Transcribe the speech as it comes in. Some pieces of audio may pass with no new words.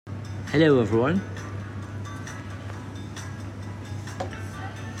Hello everyone.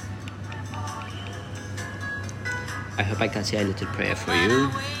 I hope I can say a little prayer for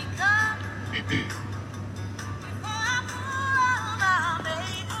you.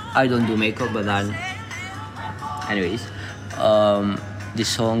 I don't do makeup, but anyways, this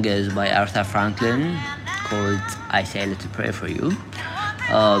song is by Aretha Franklin called I Say a Little Prayer for You.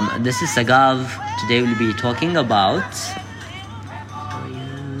 This is Sagav. Today we'll be talking about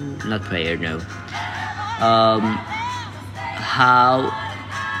not prayer, no. How,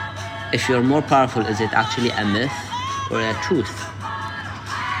 if you're more powerful, is it actually a myth or a truth?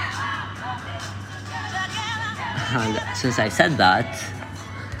 And since I said that,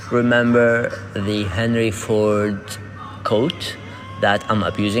 remember the Henry Ford quote that I'm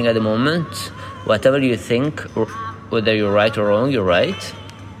abusing at the moment. Whatever you think, whether you're right or wrong, you're right.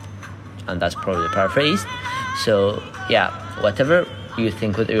 And that's probably paraphrased. So yeah, whatever you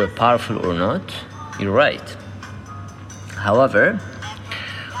think, whether you're powerful or not, you're right. However,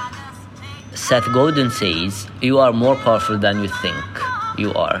 Seth Godin says, you are more powerful than you think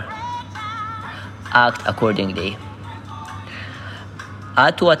you are. Act accordingly.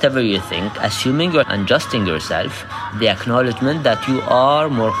 Add to whatever you think, assuming you're adjusting yourself, the acknowledgement that you are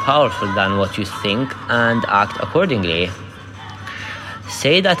more powerful than what you think, and act accordingly.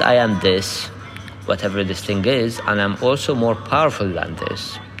 Say that I am this, whatever this thing is, and I'm also more powerful than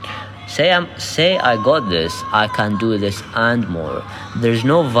this. Say I got this, I can do this and more. There's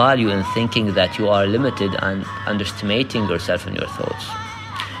no value in thinking that you are limited and underestimating yourself and your thoughts.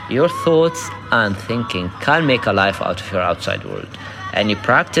 Your thoughts and thinking can make a life out of your outside world. Any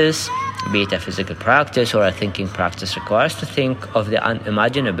practice, be it a physical practice or a thinking practice, requires to think of the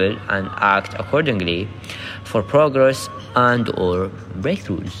unimaginable and act accordingly for progress and or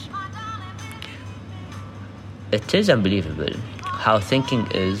breakthroughs. It is unbelievable how thinking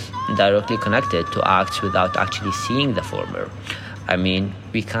is directly connected to acts without actually seeing the former. I mean,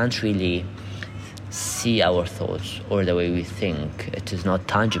 we can't really see our thoughts or the way we think. It is not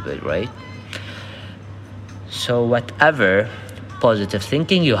tangible, right? So whatever positive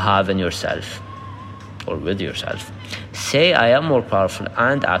thinking you have in yourself or with yourself, say I am more powerful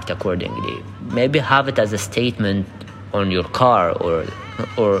and act accordingly. Maybe have it as a statement on your car or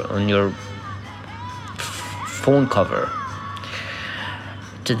on your phone cover.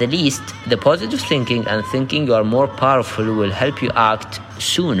 To the least, the positive thinking and thinking you are more powerful will help you act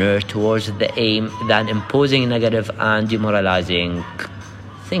sooner towards the aim than imposing negative and demoralizing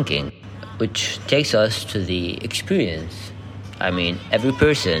thinking, which takes us to the experience. I mean, every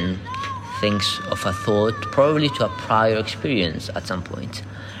person thinks of a thought probably to a prior experience at some point.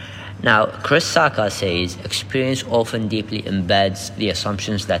 Now, Chris Sacca says experience often deeply embeds the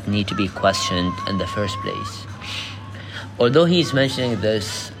assumptions that need to be questioned in the first place. Although he's mentioning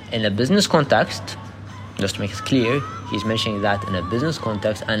this in a business context, just to make it clear, he's mentioning that in a business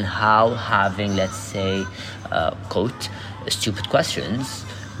context and how having, let's say, quote, stupid questions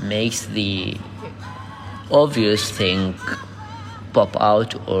makes the obvious thing pop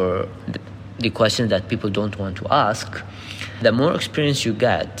out, or the questions that people don't want to ask. The more experience you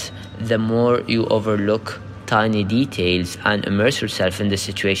get, the more you overlook tiny details and immerse yourself in the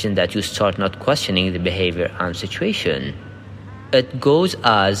situation that you start not questioning the behavior and situation. It goes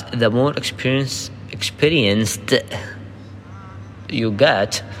as the more experienced you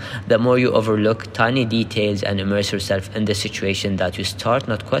get, the more you overlook tiny details and immerse yourself in the situation that you start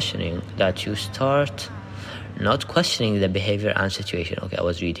not questioning the behavior and situation. Okay, I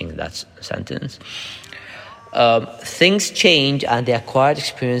was reading that sentence. Things change and the acquired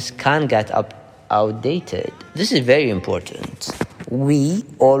experience can get outdated. This is very important. We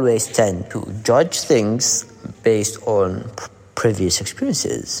always tend to judge things based on previous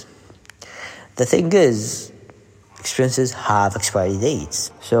experiences. The thing is, experiences have expiry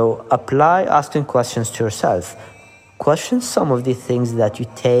dates. So apply asking questions to yourself. Question some of the things that you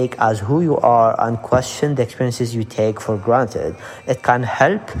take as who you are and question the experiences you take for granted. It can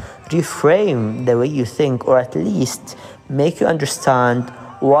help reframe the way you think, or at least make you understand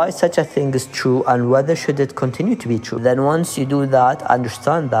why such a thing is true and whether should it continue to be true. Then once you do that,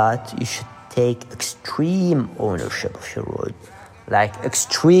 understand that, you should take extreme ownership of your world. Like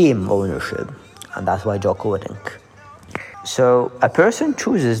extreme ownership. And that's why Jocko Willink. So a person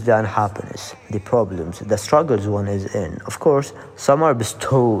chooses the unhappiness, the problems, the struggles one is in. Of course, some are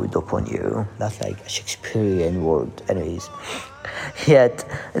bestowed upon you. That's like a Shakespearean word, anyways. Yet,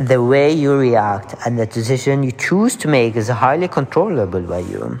 the way you react and the decision you choose to make is highly controllable by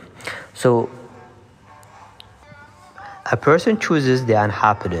you. So, A person chooses the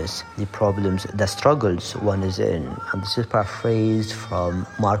unhappiness, the problems, the struggles one is in. And this is paraphrased from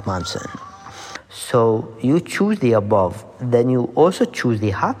Mark Manson. So you choose the above, then you also choose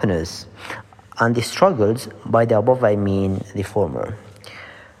the happiness and the struggles. By the above, I mean the former.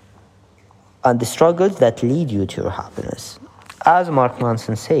 And the struggles that lead you to your happiness. As Mark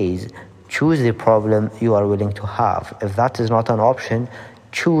Manson says, choose the problem you are willing to have. If that is not an option,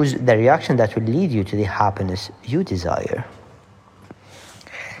 choose the reaction that will lead you to the happiness you desire.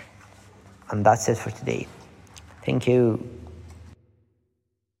 And that's it for today. Thank you.